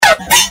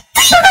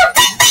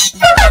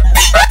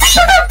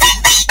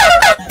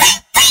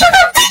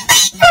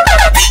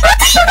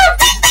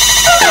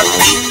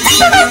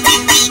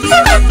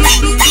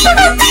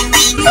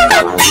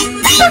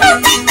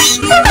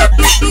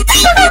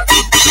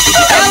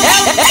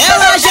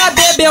Ela já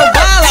bebeu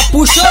bala,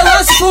 puxou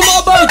lance,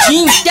 fumou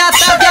boldinho. Já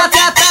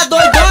tá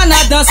doidona,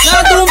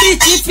 dançando um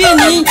beat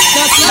fininho.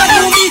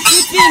 Dançando um beat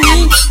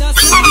fininho.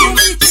 Dançando um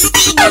beat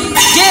fininho.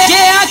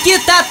 Zier que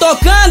tá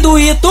tocando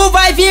e tu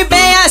vai vir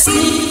bem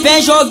assim.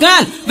 Vem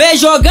jogando,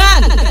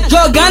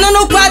 jogando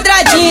no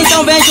quadradinho.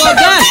 Então vem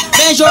jogando,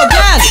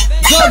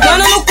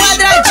 jogando no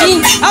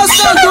quadradinho. Ao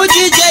som do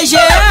DJ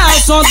Zier, ao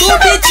som do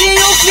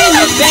beatinho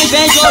Finin.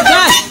 Vem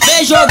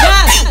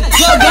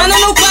jogando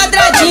no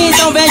quadradinho.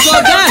 Então vem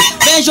jogando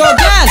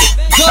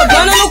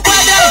no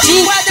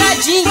quadradinho.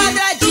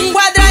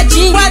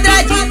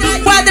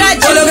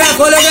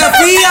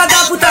 Coreografia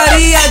da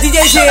putaria,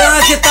 DJ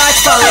Zier que tá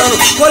te falando.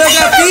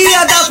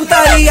 Coreografia da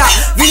putaria,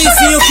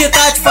 Vinicinho que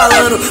tá te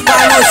falando.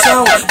 Vai no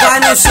chão, vai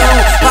no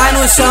chão, vai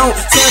no chão,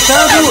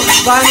 sentando.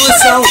 Vai no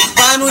chão,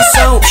 vai no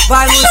chão,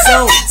 vai no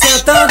chão,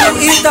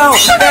 sentando. Então,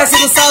 desce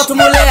no salto,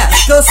 mulher,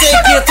 que eu sei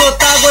que tu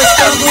tá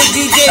gostando.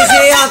 DJ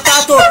Zier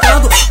tá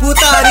tocando,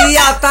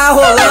 putaria tá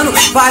rolando.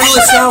 Vai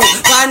no chão,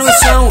 vai no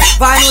chão,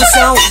 vai no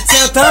chão,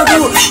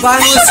 sentando. Vai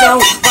no chão,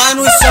 vai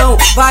no chão,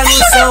 vai no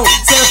chão,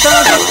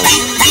 sentando.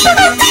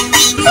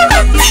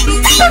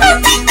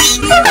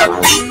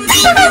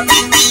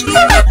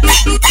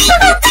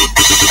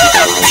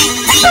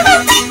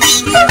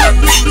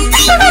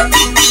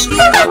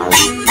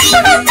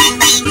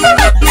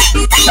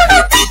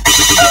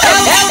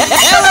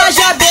 Ela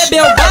já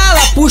bebeu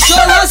bala, puxou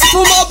lance,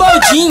 fumou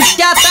boldinho.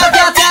 Já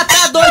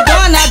tá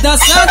doidona,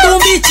 dançando um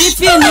beat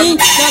fininho.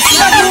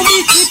 Dançando um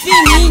beat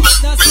fininho.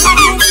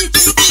 Dançando um beat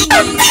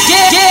fininho.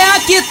 Zier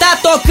que tá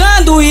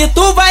tocando e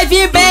tu vai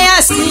vir bem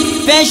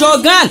assim. Vem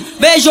jogando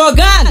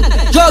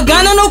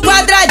no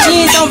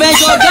quadradinho. Então vem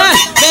jogando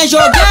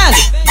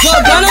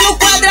no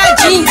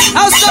quadradinho.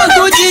 Ao som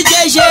do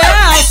DJ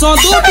Zier, ao som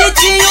do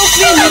beatinho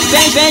Finin.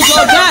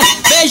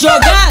 Vem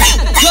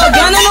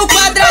jogando no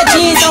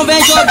quadradinho. Então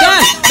vem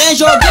jogando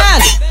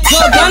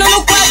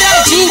no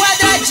quadradinho.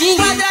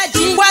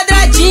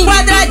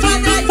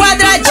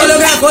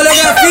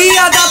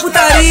 Coreografia da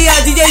putaria,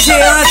 DJ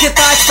Zier que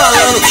tá te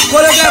falando.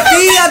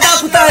 Coreografia da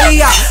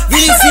putaria,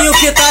 Vinicinho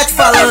que tá te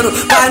falando.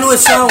 Vai no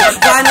chão,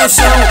 vai no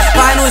chão,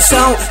 vai no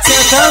chão,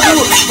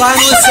 sentando. Vai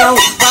no chão,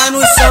 vai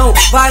no chão,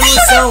 vai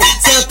no chão,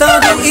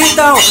 sentando.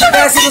 Então,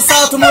 desce no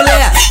salto,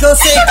 mulher, que eu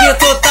sei que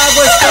tu tá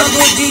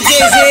gostando.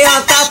 DJ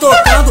Zier tá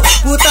tocando,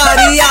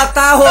 putaria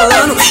tá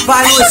rolando.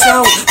 Vai no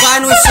chão, vai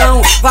no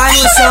chão, vai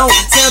no chão,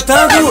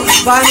 sentando.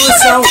 Vai no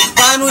chão,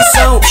 vai no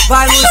chão,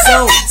 vai no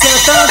chão,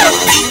 sentando.